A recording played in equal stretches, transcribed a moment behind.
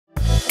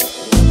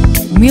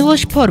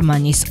მილოშ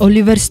ფორმანის,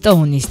 ოლივერ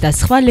სტოუნის და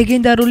სხვა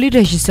ლეგენდარული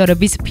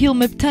რეჟისორების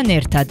ფილმებთან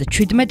ერთად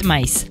 17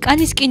 მაისს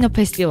კანის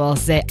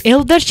კინოფესტივალზე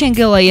ელდარ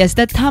შენგელაიას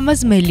და თამაზ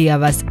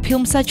მელიავას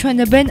ფილმს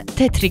აჩვენებენ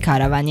თეთრი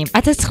ქარავანი.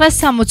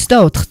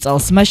 1964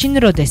 წელს, მაშინ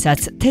როდესაც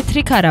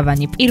თეთრი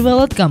ქარავანი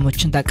პირველად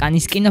გამოჩნდა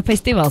კანის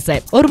კინოფესტივალზე,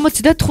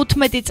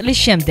 55 წლის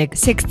შემდეგ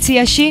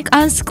სექციაში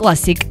კანს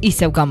კლასიკ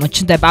ისევ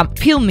გამოჩნდება.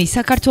 ფილმი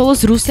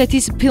საქართველოს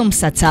რუსეთის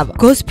ფილმსაცავ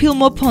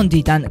გოსფილმო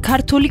ფონდიდან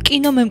ქართული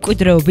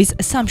კინომემკვიდრეობის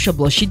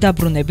სამშობლოში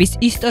დაბრუნების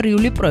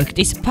ისტორიული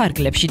პროექტის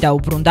ფარგლებში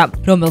დაუბრუნდა,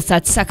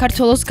 რომელსაც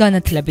საქართველოს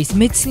განათლების,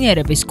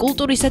 მეცნიერების,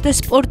 კულტურისა და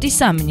სპორტის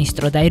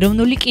სამინისტრო და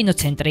ეროვნული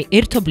კინოცენტრი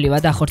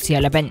ერთობლივად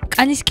ახორციელებენ.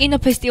 კანის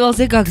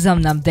კინოფესტივალზე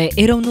გაგზავნამდე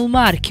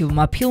ეროვნულმა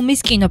არქივმა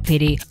ფილმის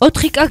კინოფირი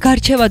 4K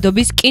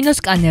გარჩევადობის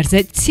კინოსკანერზე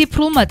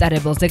ციფრულ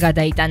მატარებელზე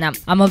გადაიტანა.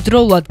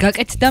 ამავდროულად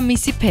გაკეთდა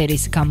მისი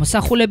ფერის,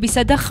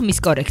 გამოსახულებისა და ხმის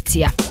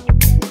კორექცია.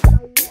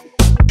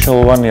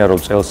 მნიშვნელოვანია, რომ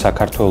წელს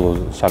საქართველოს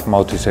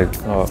საკმაოდ ისე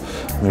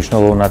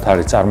მნიშვნელოვნად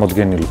არის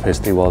წარმოდგენილი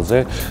ფესტივალზე.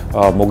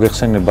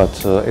 მოგეხსენებათ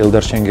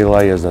ელდარ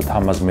შენგელაიას და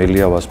თამაზ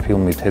მელიავას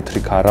ფილმი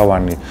თეთრი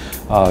ქარავანი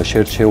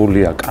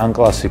შერჩეულია კან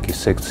კლასიკის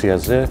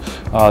სექციაზე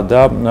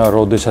და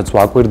როდესაც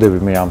ვაკვირდები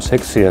მე ამ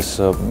სექციას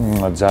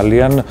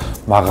ძალიან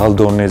მაღალ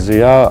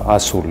დონეზეა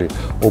ასული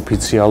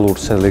ოფიციალურ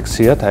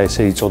სელექციად, აი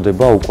ესე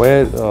იწოდება უკვე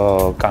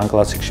კან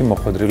კლასიკში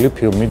მოხვედრილი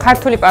ფილმი.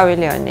 ქართული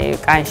პავილიონი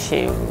კანში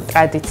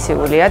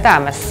ტრადიციულია და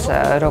ამას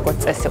როგორც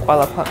წესი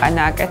ყველა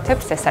ქვეყანა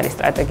აკეთებს, ეს არის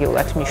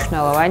სტრატეგიულად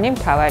მნიშვნელოვანი.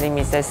 მთავარი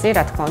მიზეზი,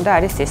 რა თქმა უნდა,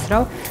 არის ის,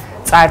 რომ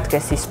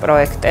წარდგეს ის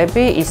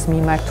პროექტები, ის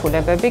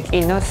მიმართულებები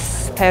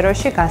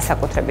კინოსფეროში,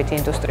 განსაკუთრებით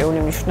ინდუსტრიული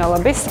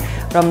მნიშვნელობის,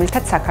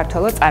 რომელთაც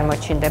საქართველო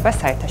წარმოჩინდება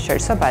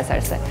საერთაშორისო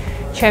ბაზარზე.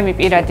 ჩემი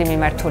პირადი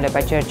მიმართულება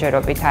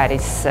ჯერჯერობით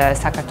არის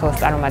საქართველოს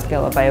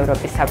წარმომადგენლობა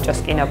ევროპის საბჭოს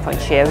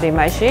კინოფონდში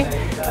ევრიმაჟი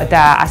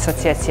და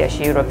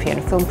ასოციაციაში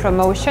European Film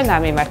Promotion.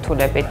 ამ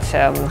მიმართულებით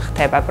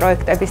ხდება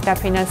პროექტების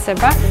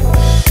დაფინანსება.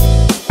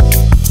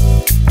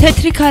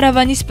 თეთრი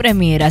ქარავანის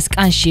პრემიერას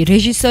კანში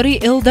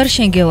რეჟისორი ელდარ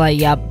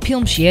შენგელაია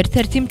ფილმში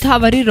ერთ-ერთი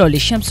მთავარი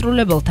როლის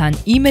შემსრულებელთან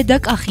იმედა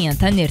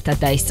კახიანთან ერთად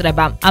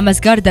დაისწრება. ამას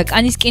გარდა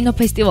კანის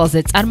კინოფესტივალზე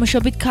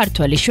წარმოშობით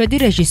ქართველი შვედი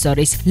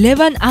რეჟისორის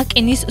ლევან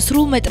აკინის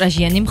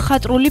სრულმეტრაჟიანი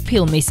მხატვრული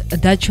ფილმის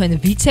და ჩვენ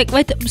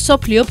ვიცეკვეთ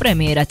მსოფლიო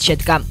პრემიერაც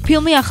შედგა.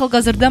 ფილმი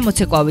ახალგაზრდა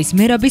მოცეკვავის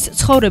მერაბის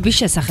ცხოვრების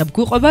შესახებ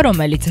გვიყვება,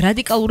 რომელიც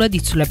რადიკალურად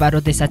იცვლება,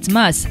 როდესაც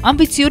მას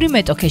ამბიციური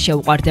მეტოქე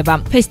შეუყვარდება.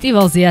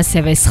 ფესტივალზე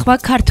ასევე სხვა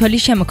ქართველი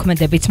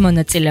შემოქმედებიც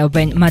მონაწილეობენ,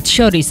 მათ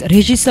შორის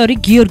რეჟისორი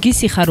გიორგი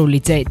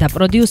სიხარულიძე და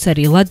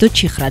პროდიუსერი ლადო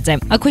ჩიხრაძე.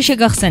 აქვე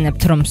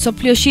შეგახსენებთ, რომ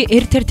მსოფლიოში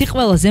ერთ-ერთი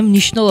ყველაზე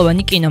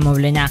მნიშვნელოვანი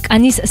კინომოვლენა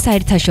კანის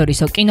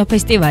საერთაშორისო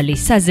კინოფესტივალი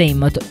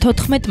საზეიმოდ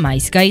 14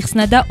 მაისს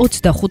გაიხსნა და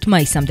 25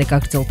 მაისამდე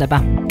გაგრძელდება.